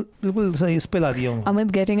बिल्कुल सही इस पे ला दिया उन्होंने.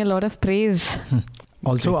 Amit getting a lot of praise.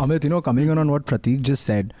 Also, Amit, coming on what Prateek just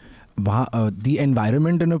said, the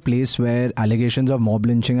environment in a place where allegations of mob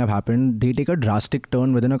lynching have happened, they take a drastic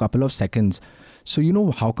turn within a couple of seconds.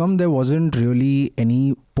 So, how come there wasn't really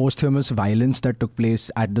any posthumous violence that took place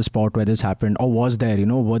at the spot where this happened? Or was there,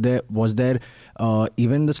 was there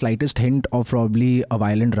even the slightest hint of probably a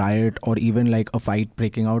violent riot or even like a fight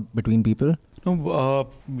breaking out between people? No,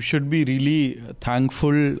 we should be really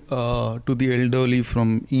thankful to the elderly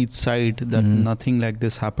from each side that nothing like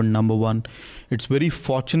this happened. Number one, it's very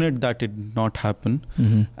fortunate that it did not happen.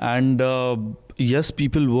 And yes,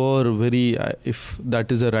 people were very, if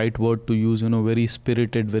that is a right word to use, very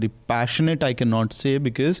spirited, very passionate, I cannot say,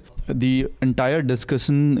 because the entire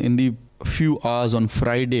discussion in the few hours on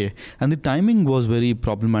Friday, and the timing was very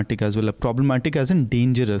problematic as well. Problematic as in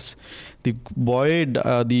dangerous. The boy,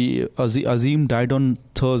 Azim died on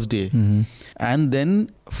Thursday, and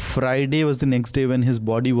then Friday was the next day when his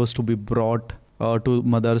body was to be brought to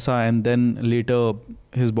Madarsa, and then later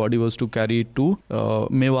his body was to carry to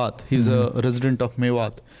Mewat. He's a resident of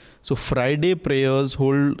Mewat. So Friday prayers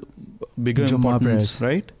hold bigger importance,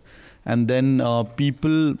 right? And then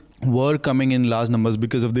people were coming in large numbers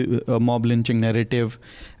because of the mob lynching narrative,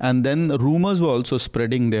 and then rumors were also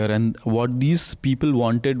spreading there, and what these people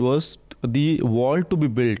wanted was the wall to be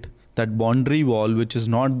built, that boundary wall which is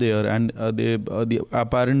not there, and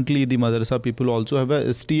apparently the madrasa people also have a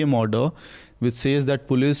STM order which says that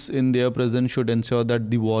police in their presence should ensure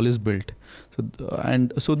that the wall is built.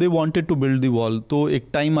 So they wanted to build the wall. So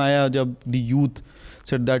ek time aaya jab the youth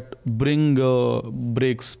said that bring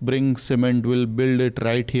bricks, bring cement, we'll build it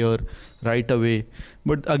right here, right away.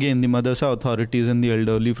 But again, the madrasa authorities and the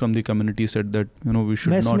elderly from the community said that we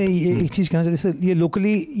should not. मैं इसमें ये एक चीज़ कहना चाहता हूँ, ये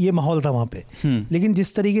locally ये माहौल था वहाँ पे, लेकिन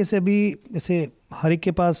जिस तरीके से अभी जैसे हर एक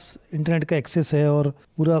के पास इंटरनेट का एक्सेस है और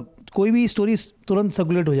पूरा कोई भी स्टोरी तुरंत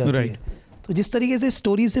सर्कुलेट हो जाती है, तो जिस तरीके से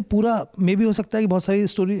स्टोरी से पूरा मे भी हो सकता है कि बहुत सारी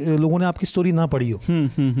स्टोरी लोगों ने आपकी स्टोरी ना पढ़ी हो,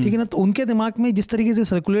 ठीक है ना, तो उनके दिमाग में जिस तरीके से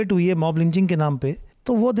सर्कुलेट हुई है मॉब लिंचिंग के नाम पे,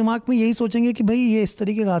 तो वो दिमाग में यही सोचेंगे कि भाई ये इस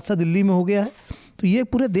तरीके का हादसा दिल्ली में हो गया है, तो ये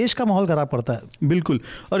पूरे देश का माहौल खराब पड़ता है. बिल्कुल.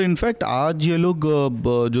 और इनफैक्ट आज ये लोग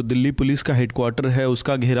जो दिल्ली पुलिस का हेडक्वार्टर है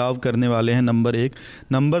उसका घेराव करने वाले हैं, नंबर 1.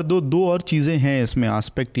 नंबर 2, 2 और चीज़ें हैं इसमें.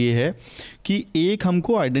 एस्पेक्ट ये है कि एक,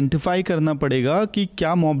 हमको आइडेंटिफाई करना पड़ेगा कि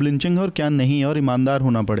क्या मॉब लिंचिंग है और क्या नहीं है, और ईमानदार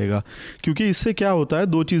होना पड़ेगा, क्योंकि इससे क्या होता है,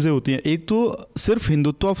 2 चीज़ें होती हैं. एक तो सिर्फ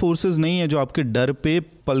हिंदुत्व फोर्सेस नहीं है जो आपके डर पे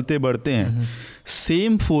पलते बढ़ते हैं,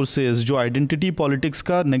 सेम फोर्सेस जो आइडेंटिटी पॉलिटिक्स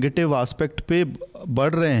का नेगेटिव एस्पेक्ट पे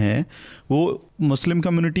बढ़ रहे हैं, वो मुस्लिम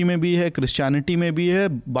कम्युनिटी में भी है, क्रिश्चियनिटी में भी है,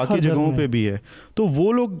 बाकी जगहों पे भी है. तो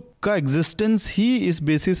वो लोग का एग्जिस्टेंस ही इस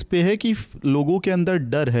बेसिस पे है कि लोगों के अंदर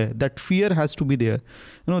डर है, that fear has to be there,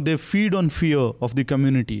 they feed on fear of the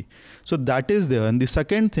community, so that is there. And the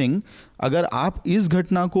second thing, अगर आप इस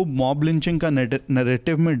घटना को मॉब लिंचिंग का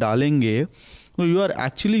नैरेटिव में डालेंगे, so you are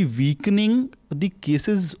actually weakening the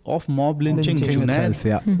cases of mob lynching.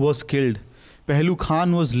 Junaid was killed. Pehlu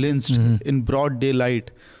Khan was lynched in broad daylight.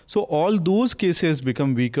 So all those cases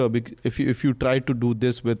become weaker if you try to do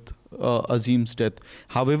this with Azim's death.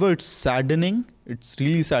 However, it's saddening. It's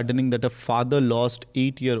really saddening that a father lost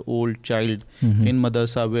 8-year-old child in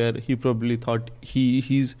madrasa, where he probably thought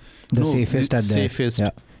he's the safest at there. Safest.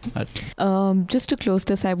 Yeah. Just to close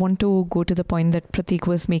this, I want to go to the point that Prateek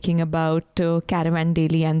was making about Caravan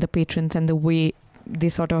Daily and the patrons and the way they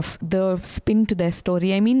sort of, the spin to their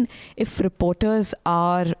story. I mean, if reporters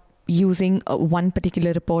are using one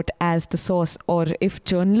particular report as the source, or if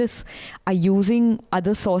journalists are using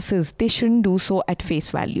other sources, they shouldn't do so at face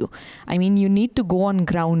value. I mean, you need to go on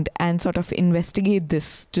ground and sort of investigate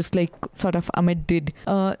this, just like sort of Amit did.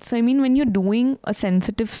 So I mean, when you're doing a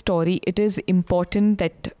sensitive story, it is important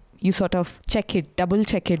that you sort of check it, double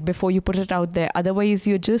check it before you put it out there. Otherwise,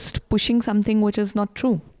 you're just pushing something which is not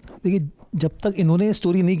true. देखिए, जब तक इन्होंने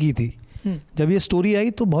story नहीं की थी, जब ये story I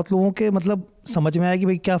तो बहुत लोगों के मतलब समझ में आया कि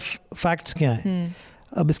भाई क्या फैक्ट्स क्या हैं.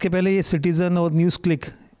 अब इसके पहले ये सिटीज़न और न्यूज़ क्लिक,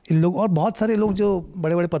 इन लोग और बहुत सारे लोग जो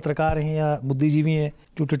बड़े बड़े पत्रकार हैं या बुद्धिजीवी हैं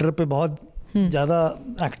जो ट्विटर पे बहुत ज़्यादा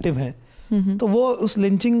एक्टिव हैं, तो वो उस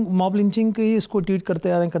लिंचिंग, मॉब लिंचिंग के ही उसको ट्वीट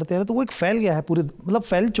करते आ रहे हैं, तो वो एक फैल गया है पूरे, मतलब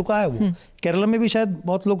फैल चुका है वो। केरला में भी शायद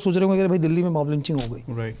बहुत लोग सोच रहे होंगे कि भाई दिल्ली में मॉब लिंचिंग हो गई,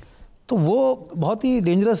 राइट। तो वो बहुत ही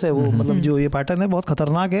डेंजरस है वो, मतलब जो ये पैटर्न है बहुत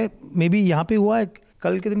खतरनाक है। मे बी यहाँ पे हुआ है,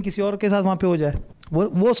 कल के दिन किसी और के साथ वहाँ पे हो जाए,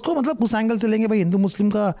 वो उसको मतलब उस एंगल से लेंगे, भाई हिंदू मुस्लिम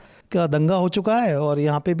का दंगा हो चुका है और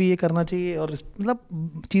यहाँ पे भी ये करना चाहिए, और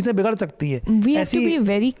मतलब चीज़ें बिगड़ सकती है। We have to be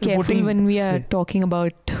very careful when we are talking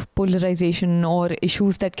about polarization or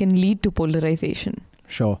issues that can lead to polarization.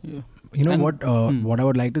 Sure. Yeah. You know, And what I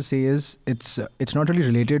would like to say is it's not really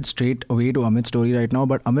related straight away to Amit's story right now,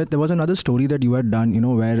 but Amit, there was another story that you had done, you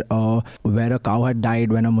know, where a cow had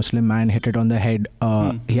died when a Muslim man hit it on the head.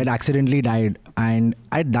 He had accidentally died, and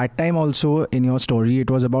at that time also in your story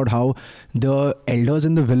it was about how the elders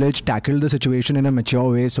in the village tackled the situation in a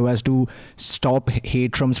mature way so as to stop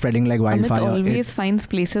hate from spreading like wildfire. Amit always finds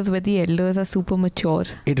places where the elders are super mature.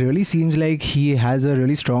 It really seems like he has a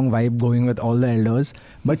really strong vibe going with all the elders.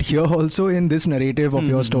 But here also in this narrative of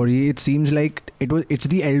your story, it seems like it's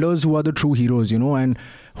the elders who are the true heroes, you know, and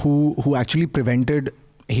who actually prevented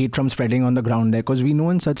hate from spreading on the ground there. Because we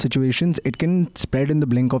know in such situations, it can spread in the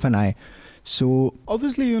blink of an eye. So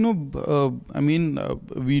obviously, you know,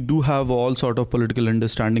 we do have all sort of political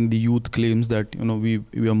understanding. The youth claims that, you know,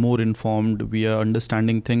 we are more informed, we are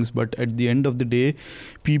understanding things. But at the end of the day,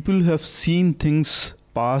 people who have seen things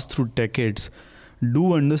pass through decades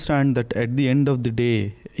do understand that at the end of the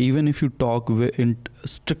day, even if you talk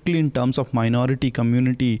strictly in terms of minority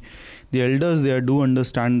community, the elders there do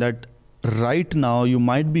understand that right now you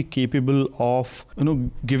might be capable of, you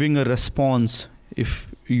know, giving a response if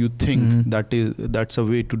you think that's a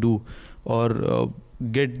way to do, or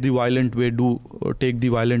get the violent way, take the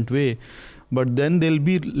violent way. But then there'll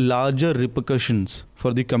be larger repercussions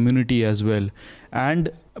for the community as well.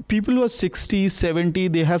 And people who are 60, 70,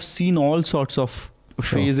 they have seen all sorts of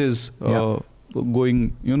phases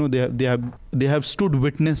going, you know, they have stood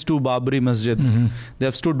witness to Babri Masjid. They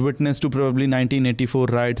have stood witness to probably 1984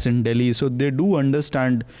 riots in Delhi. So they do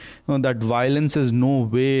understand, you know, that violence is no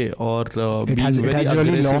way or it has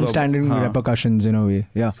really long-standing repercussions in a way.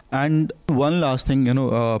 Yeah. And one last thing, you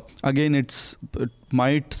know, again, it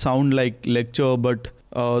might sound like lecture, but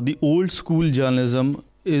the old school journalism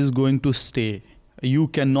is going to stay. You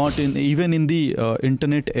cannot, even in the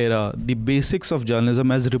internet era, the basics of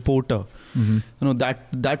journalism as a reporter, you know,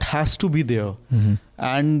 that has to be there.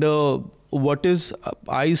 And what is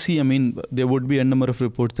I see, I mean, there would be a number of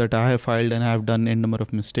reports that I have filed, and I have done a number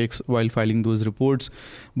of mistakes while filing those reports.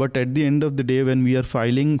 But at the end of the day, when we are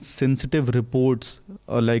filing sensitive reports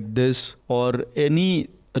like this, or any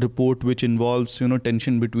report which involves, you know,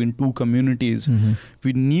 tension between two communities,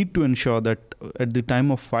 we need to ensure that at the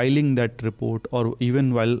time of filing that report, or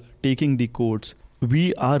even while taking the courts,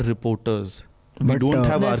 we are reporters. We don't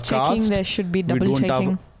have our caste. There should be double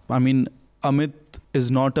checking. I mean, Amit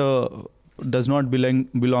does not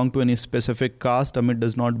belong to any specific caste. Amit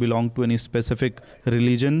does not belong to any specific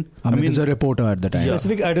religion. Amit is a reporter at the time.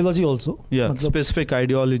 Specific ideology also. Yeah, specific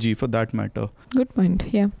ideology for that matter. Good point.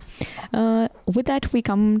 Yeah. With that, we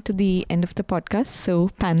come to the end of the podcast. So,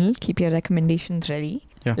 panel, keep your recommendations ready.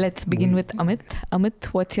 Yeah. Let's begin with Amit. Amit,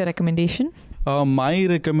 what's your recommendation? My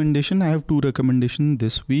recommendation, I have two recommendations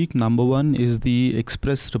this week. Number one is the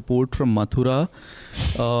Express report from Mathura.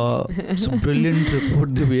 It's a brilliant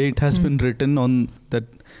report, the way it has been written on that,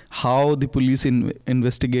 how the police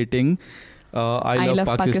investigating I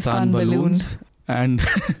Love Pakistan balloons. And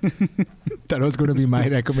that was going to be my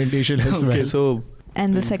recommendation as well. Okay, so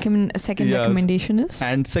and the second recommendation is?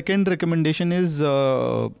 And second recommendation is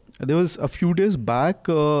there was a few days back,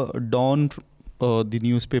 Dawn, the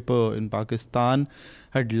newspaper in Pakistan,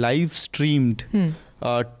 had live streamed.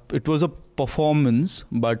 It was a performance,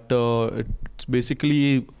 but it's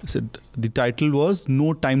basically the title was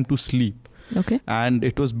No Time to Sleep. Okay. And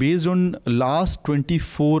it was based on last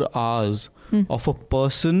 24 hours of a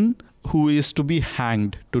person who is to be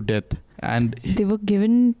hanged to death. And they were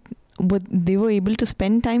given, but they were able to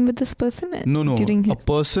spend time with this person? No. A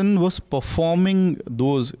person was performing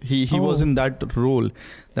those. He was in that role,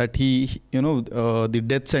 that he, you know, the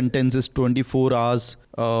death sentence is 24 hours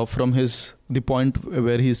from the point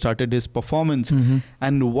where he started his performance.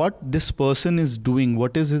 And what this person is doing,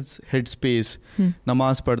 what is his headspace?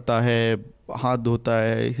 Namaz padhta hai, haath dhota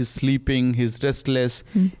hai, he's sleeping, he's restless.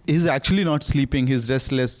 He's actually not sleeping, he's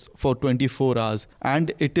restless for 24 hours.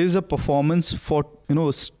 And it is a performance for, you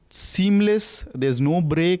know, seamless. There's no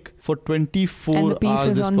break for 24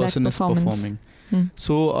 hours this person is performing.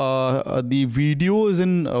 So the video is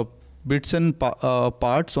in bits and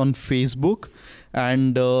parts on Facebook,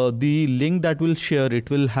 and the link that we'll share, it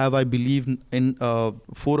will have, I believe, in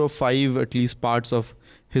 4 or 5 at least parts of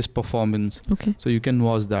his performance. Okay. So you can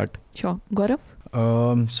watch that. Sure. Gaurav?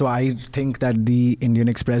 So I think that the Indian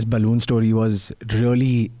Express balloon story was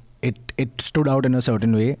really, it stood out in a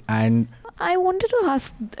certain way. And I wanted to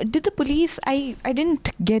ask, did the police, I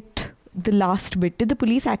didn't get the last bit. Did the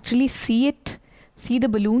police actually see the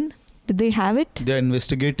balloon? Did they have it? They're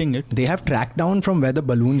investigating it. they have tracked down from where the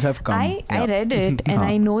balloons have come. I read it and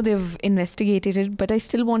I know they've investigated it, but I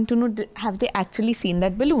still want to know, have they actually seen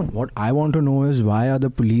that balloon? What I want to know is, why are the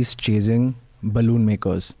police chasing balloon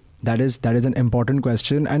makers? That is an important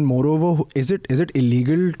question. And moreover, is it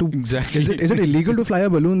illegal to Exactly. Is it illegal to fly a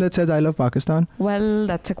balloon that says "I love Pakistan"? Well,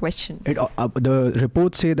 that's a question. The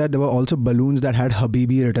reports say that there were also balloons that had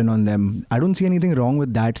Habibi written on them. I don't see anything wrong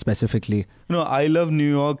with that specifically. I love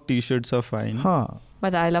New York t-shirts are fine. Huh.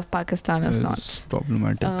 But I love Pakistan is It's not.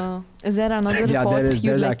 problematic. Is there another Yeah, report there's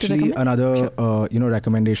you'd like actually to recommend? another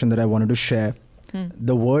recommendation that I wanted to share.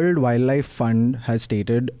 The World Wildlife Fund has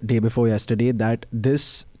stated day before yesterday that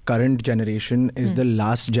this current generation is the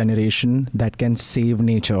last generation that can save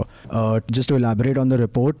nature. Just to elaborate on the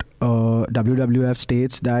report, WWF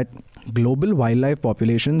states that global wildlife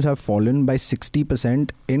populations have fallen by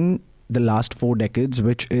 60% in the last 4 decades,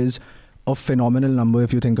 which is a phenomenal number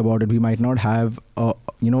if you think about it. We might not have a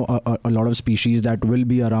lot of species that will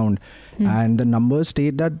be around, and the numbers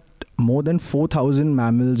state that more than 4,000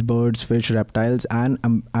 mammals, birds, fish, reptiles and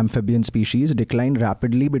amphibian species declined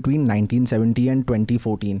rapidly between 1970 and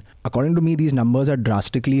 2014. According to me, these numbers are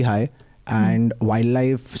drastically high, and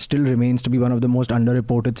wildlife still remains to be one of the most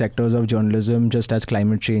underreported sectors of journalism, just as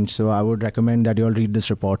climate change. So I would recommend that you all read this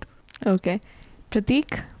report. Okay.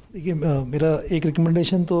 Prateek? देखिए मेरा एक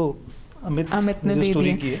recommendation तो अमित ने जो दे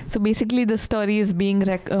story दी की है है. So basically the story is being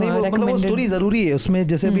नहीं, वो recommended. स्टोरी जरूरी है उसमें,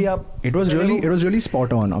 जैसे भी आप It was really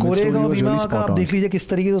spot on. Amit's story Koregaon was बीमा really का spot आप on. देख लीजिए किस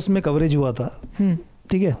तरीके से उसमें कवरेज हुआ था.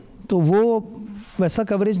 ठीक है, तो वो वैसा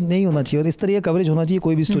कवरेज नहीं होना चाहिए, और इस तरह का कवरेज होना चाहिए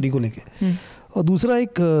कोई भी स्टोरी को लेके. और दूसरा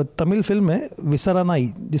एक तमिल फिल्म है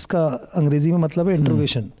विसरानाई, जिसका अंग्रेजी में मतलब है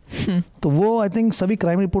इंट्रोगेशन. तो वो आई थिंक सभी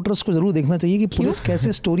क्राइम रिपोर्टर्स को जरूर देखना चाहिए कि पुलिस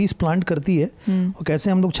कैसे स्टोरीज प्लांट करती है और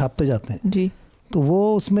कैसे हम लोग छापते जाते हैं. जी. तो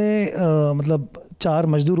वो उसमें मतलब 4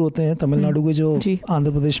 मजदूर होते हैं तमिलनाडु के जो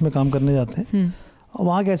आंध्र प्रदेश में काम करने जाते हैं, और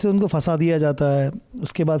वहाँ कैसे उनको फंसा दिया जाता है.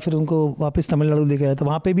 उसके बाद फिर उनको वापस तमिलनाडु लेके आया, तो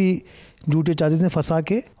वहाँ पे भी झूठे चार्जेस में फंसा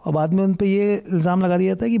के, और बाद में उन पे ये इल्ज़ाम लगा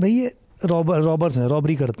दिया जाता है कि भाई ये रॉबर्स हैं,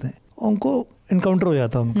 रॉबरी करते हैं, और उनको इनकाउंटर हो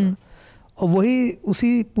जाता है उनका. और वही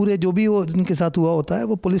उसी पूरे जो भी वो जिनके साथ हुआ होता है,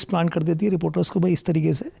 वो पुलिस प्लान कर देती है रिपोर्टर्स को, भाई इस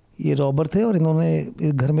तरीके से ये रॉबर थे और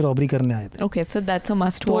इन्होंने घर में रॉबरी करने आए थे. Okay, so that's a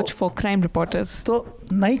must watch for crime reporters. तो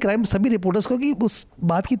नहीं क्राइम सभी रिपोर्टर्स को कि उस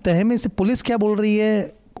बात की तह में से पुलिस क्या बोल रही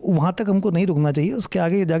है वहाँ तक हमको नहीं रुकना चाहिए, उसके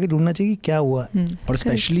आगे जाके ढूंढना चाहिए कि क्या हुआ है. Or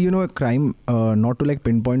especially, crime, not to like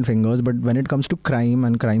pinpoint fingers, but when it comes to crime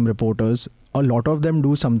and crime reporters, a lot of them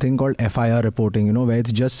do something called FIR reporting, where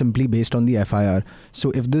it's just simply based on the FIR. So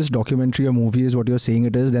if this documentary or movie is what you're saying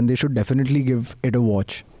it is, then they should definitely give it a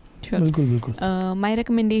watch. Sure. बिल्कुल. My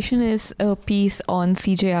recommendation is a piece on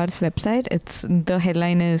CJR's website. The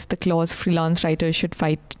headline is "The clause freelance writers should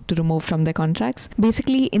fight to remove from their contracts."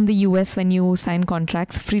 Basically, in the US, when you sign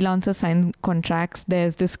contracts, freelancers sign contracts,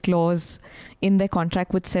 there's this clause in their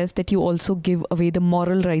contract which says that you also give away the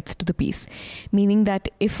moral rights to the piece. Meaning that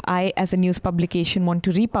if I, as a news publication, want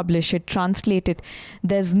to republish it, translate it,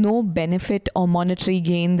 there's no benefit or monetary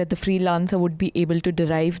gain that the freelancer would be able to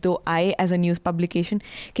derive, though I, as a news publication,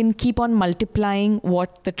 can keep on multiplying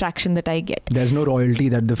the traction that I get. There's no royalty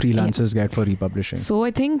that the freelancers get for republishing. So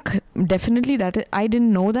I think definitely that I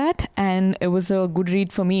didn't know that, and it was a good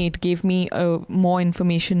read for me. It gave me more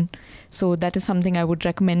information. So that is something I would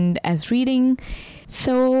recommend as reading.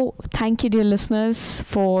 So thank you, dear listeners,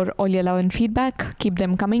 for all your love and feedback. Keep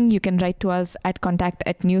them coming. You can write to us at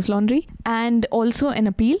contact@newslaundry. And also an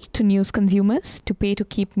appeal to news consumers to pay to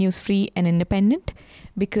keep news free and independent.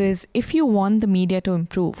 Because if you want the media to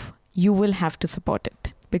improve, you will have to support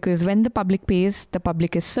it. Because when the public pays, the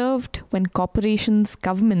public is served. When corporations,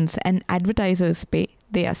 governments and advertisers pay,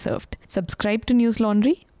 they are served. Subscribe to News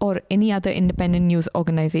Laundry or any other independent news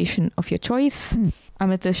organization of your choice.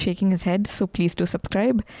 Amit is shaking his head, so please do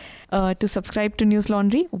subscribe. To subscribe to News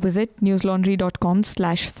Laundry, visit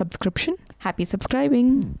newslaundry.com/subscription. Happy subscribing.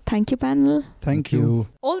 Thank you, panel. Thank you.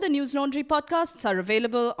 All the News Laundry podcasts are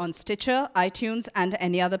available on Stitcher, iTunes, and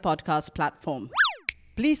any other podcast platform.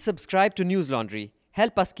 Please subscribe to News Laundry.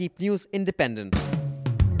 Help us keep news independent.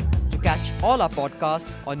 To catch all our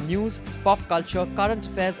podcasts on news, pop culture, current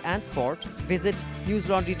affairs and sport, visit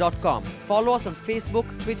newslaundry.com. Follow us on Facebook,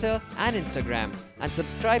 Twitter and Instagram and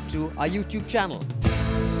subscribe to our YouTube channel.